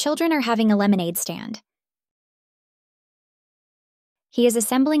 The children are having a lemonade stand. He is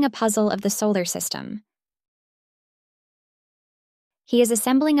assembling a puzzle of the solar system. He is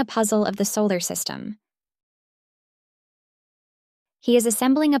assembling a puzzle of the solar system. He is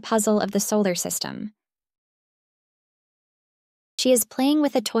assembling a puzzle of the solar system. She is playing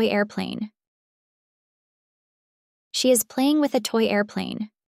with a toy airplane. She is playing with a toy airplane.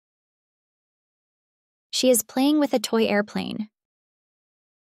 She is playing with a toy airplane.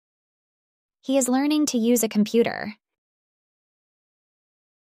 He is learning to use a computer.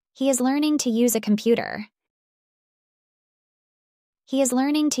 He is learning to use a computer. He is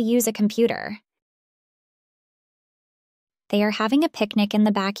learning to use a computer. They are having a picnic in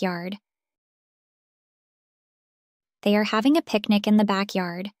the backyard. They are having a picnic in the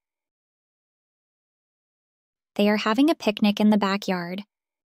backyard. They are having a picnic in the backyard.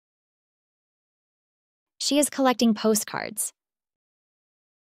 She is collecting postcards.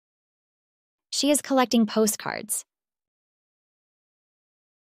 She is collecting postcards.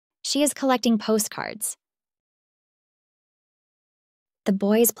 She is collecting postcards. The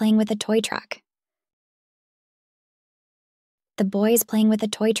boy is playing with a toy truck. The boy is playing with a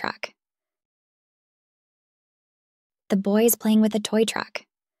toy truck. The boy is playing with a toy truck.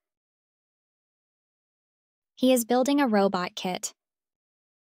 He is building a robot kit.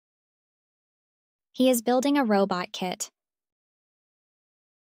 He is building a robot kit.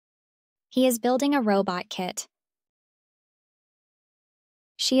 He is building a robot kit.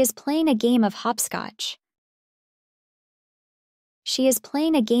 She is playing a game of hopscotch. She is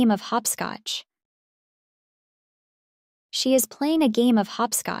playing a game of hopscotch. She is playing a game of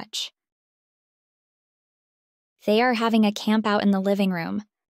hopscotch. They are having a camp out in the living room.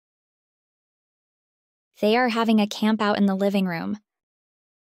 They are having a camp out in the living room.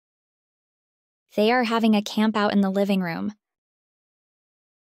 They are having a camp out in the living room.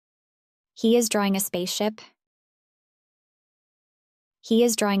 He is drawing a spaceship. He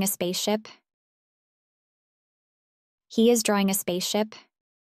is drawing a spaceship. He is drawing a spaceship.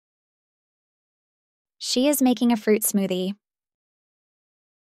 She is making a fruit smoothie.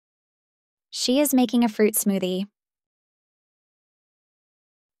 She is making a fruit smoothie.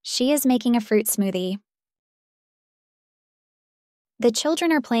 She is making a fruit smoothie. The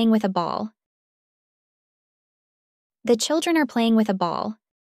children are playing with a ball. The children are playing with a ball.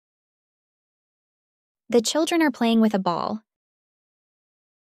 The children are playing with a ball.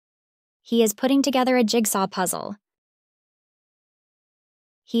 He is putting together a jigsaw puzzle.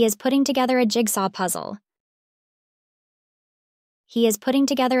 He is putting together a jigsaw puzzle. He is putting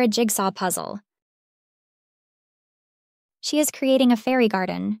together a jigsaw puzzle. She is creating a fairy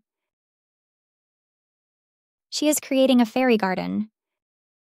garden. She is creating a fairy garden.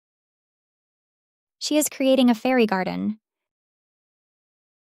 She is creating a fairy garden.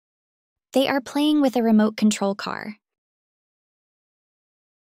 They are playing with a remote control car.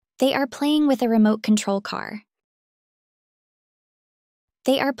 They are playing with a remote control car.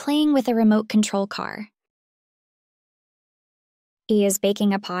 They are playing with a remote control car. He is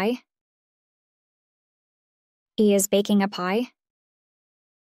baking a pie. He is baking a pie.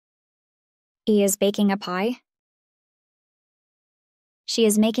 He is baking a pie. She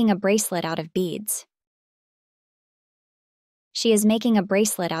is making a bracelet out of beads. She is making a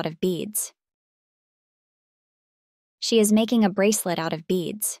bracelet out of beads. She is making a bracelet out of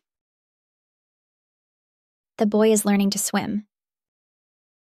beads. The boy is learning to swim.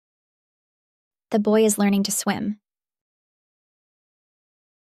 The boy is learning to swim.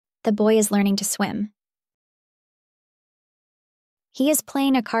 The boy is learning to swim. He is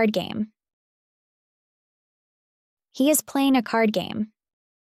playing a card game. He is playing a card game.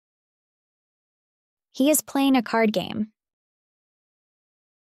 He is playing a card game.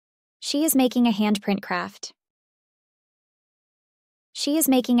 She is making a handprint craft. She is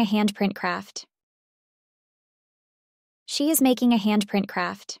making a handprint craft. She is making a handprint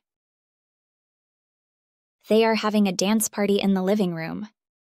craft. They are having a dance party in the living room.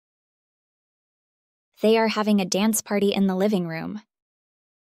 They are having a dance party in the living room.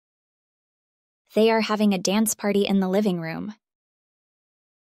 They are having a dance party in the living room.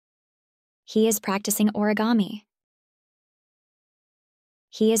 He is practicing origami.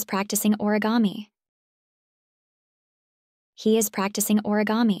 He is practicing origami. He is practicing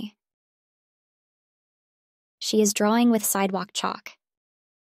origami. She is drawing with sidewalk chalk.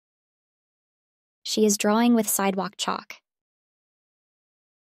 She is drawing with sidewalk chalk.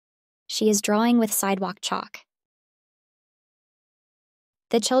 She is drawing with sidewalk chalk.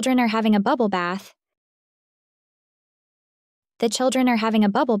 The children are having a bubble bath. The children are having a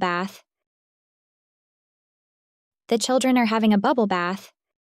bubble bath. The children are having a bubble bath.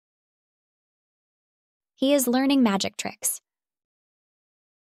 He is learning magic tricks.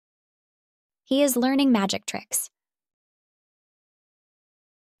 He is learning magic tricks.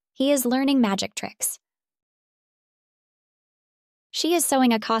 He is learning magic tricks. She is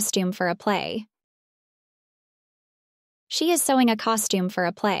sewing a costume for a play. She is sewing a costume for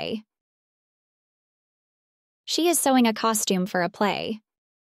a play. She is sewing a costume for a play.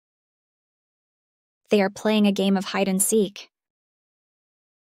 They are playing a game of hide and seek.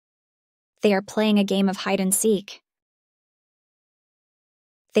 They are playing a game of hide and seek.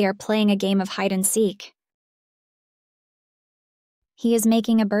 They are playing a game of hide and seek. He is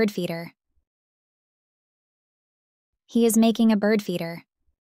making a bird feeder. He is making a bird feeder.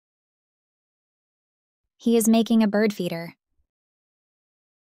 He is making a bird feeder.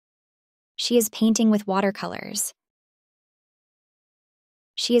 She is painting with watercolors.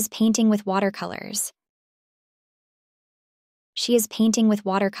 She is painting with watercolors. She is painting with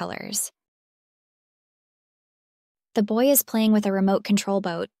watercolors. The boy is playing with a remote control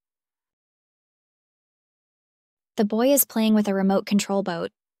boat. The boy is playing with a remote control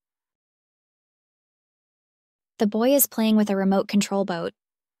boat. The boy is playing with a remote control boat.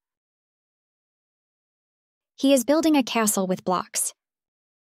 He is building a castle with blocks.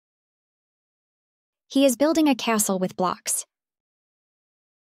 He is building a castle with blocks.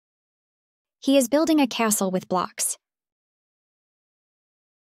 He is building a castle with blocks.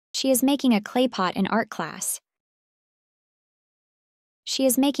 She is making a clay pot in art class. She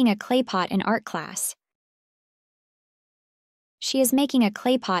is making a clay pot in art class. She is making a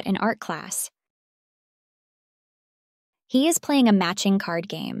clay pot in art class. He is playing a matching card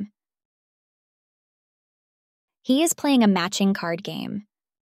game. He is playing a matching card game.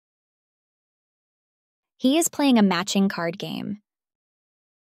 He is playing a matching card game.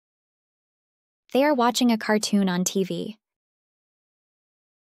 They are watching a cartoon on TV.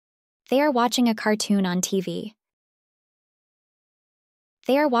 They are watching a cartoon on TV.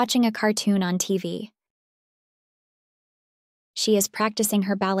 They are watching a cartoon on TV. She is practicing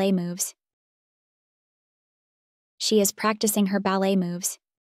her ballet moves. She is practicing her ballet moves.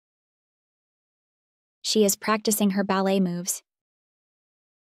 She is practicing her ballet moves.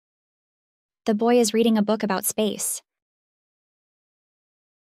 The boy is reading a book about space.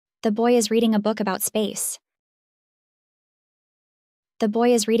 The boy is reading a book about space. The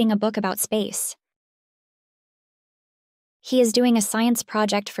boy is reading a book about space. He is doing a science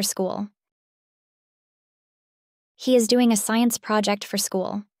project for school. He is doing a science project for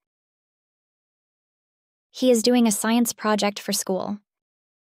school. He is doing a science project for school.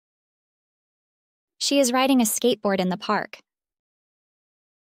 She is riding a skateboard in the park.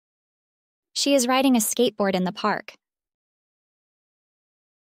 She is riding a skateboard in the park.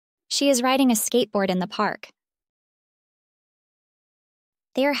 She is riding a skateboard in the park.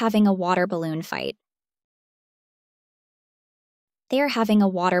 They are having a water balloon fight. They are having a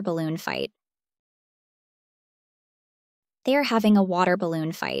water balloon fight. They are having a water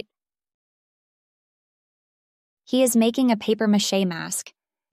balloon fight. He is making a papier-mâché mask.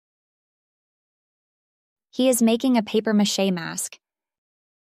 He is making a papier-mâché mask.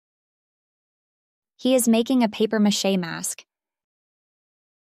 He is making a papier-mâché mask.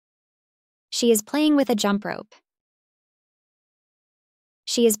 She is playing with a jump rope.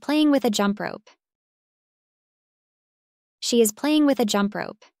 She is playing with a jump rope. She is playing with a jump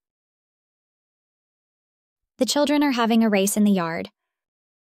rope. The children are having a race in the yard.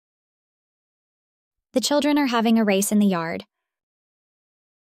 The children are having a race in the yard.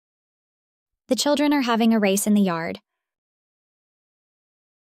 The children are having a race in the yard.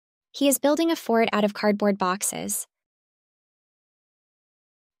 He is building a fort out of cardboard boxes.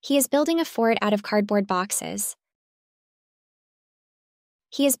 He is building a fort out of cardboard boxes.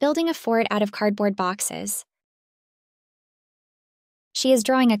 He is building a fort out of cardboard boxes. She is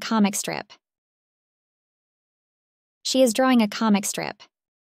drawing a comic strip. She is drawing a comic strip.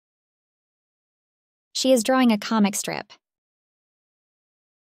 She is drawing a comic strip.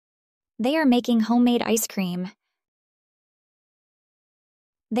 They are making homemade ice cream.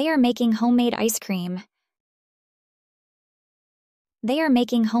 They are making homemade ice cream. They are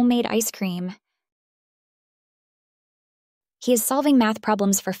making homemade ice cream. He is solving math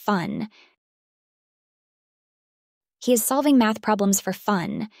problems for fun. He is solving math problems for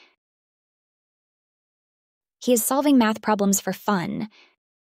fun. He is solving math problems for fun.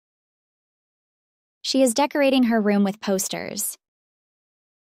 She is decorating her room with posters.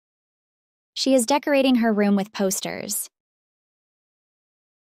 She is decorating her room with posters.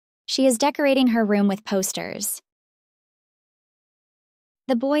 She is decorating her room with posters.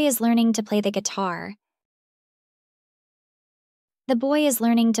 The boy is learning to play the guitar. The boy is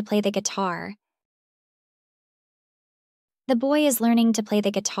learning to play the guitar. The boy is learning to play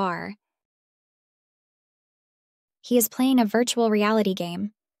the guitar. He is playing a virtual reality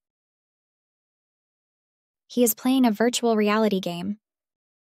game. He is playing a virtual reality game.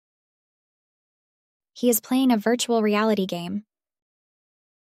 He is playing a virtual reality game.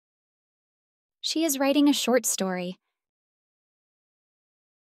 She is writing a short story.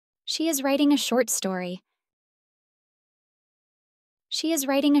 She is writing a short story. She is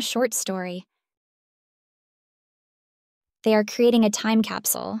writing a short story. They are creating a time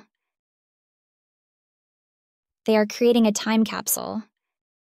capsule. They are creating a time capsule.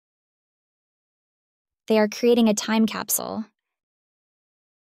 They are creating a time capsule.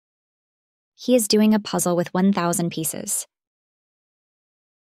 He is doing a puzzle with 1,000 pieces.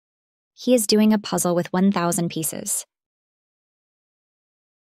 He is doing a puzzle with 1,000 pieces.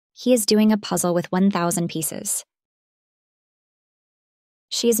 He is doing a puzzle with 1,000 pieces.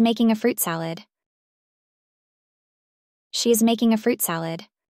 She is making a fruit salad. She is making a fruit salad.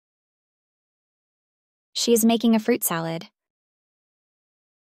 She is making a fruit salad.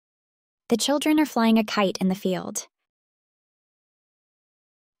 The children are flying a kite in the field.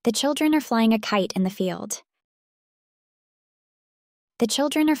 The children are flying a kite in the field. The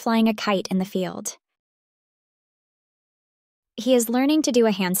children are flying a kite in the field. He is learning to do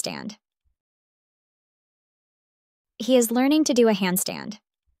a handstand. He is learning to do a handstand.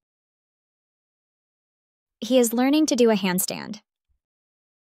 He is learning to do a handstand.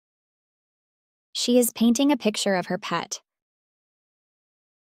 She is painting a picture of her pet.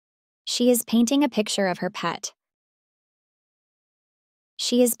 She is painting a picture of her pet.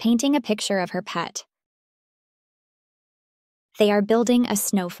 She is painting a picture of her pet. They are building a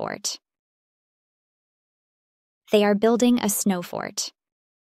snow fort. They are building a snow fort.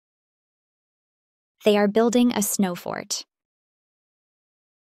 They are building a snow fort.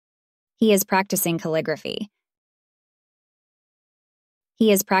 He is practicing calligraphy.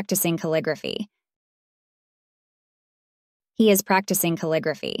 He is practicing calligraphy. He is practicing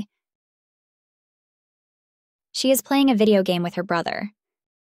calligraphy. She is playing a video game with her brother.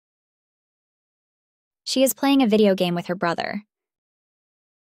 She is playing a video game with her brother.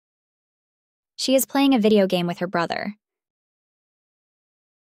 She is playing a video game with her brother.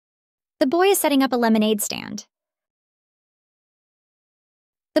 The boy is setting up a lemonade stand.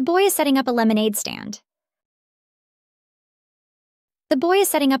 The boy is setting up a lemonade stand. The boy is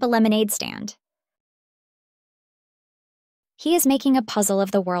setting up a lemonade stand. He is making a puzzle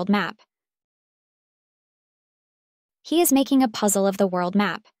of the world map. He is making a puzzle of the world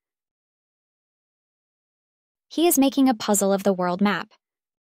map. He is making a puzzle of the world map.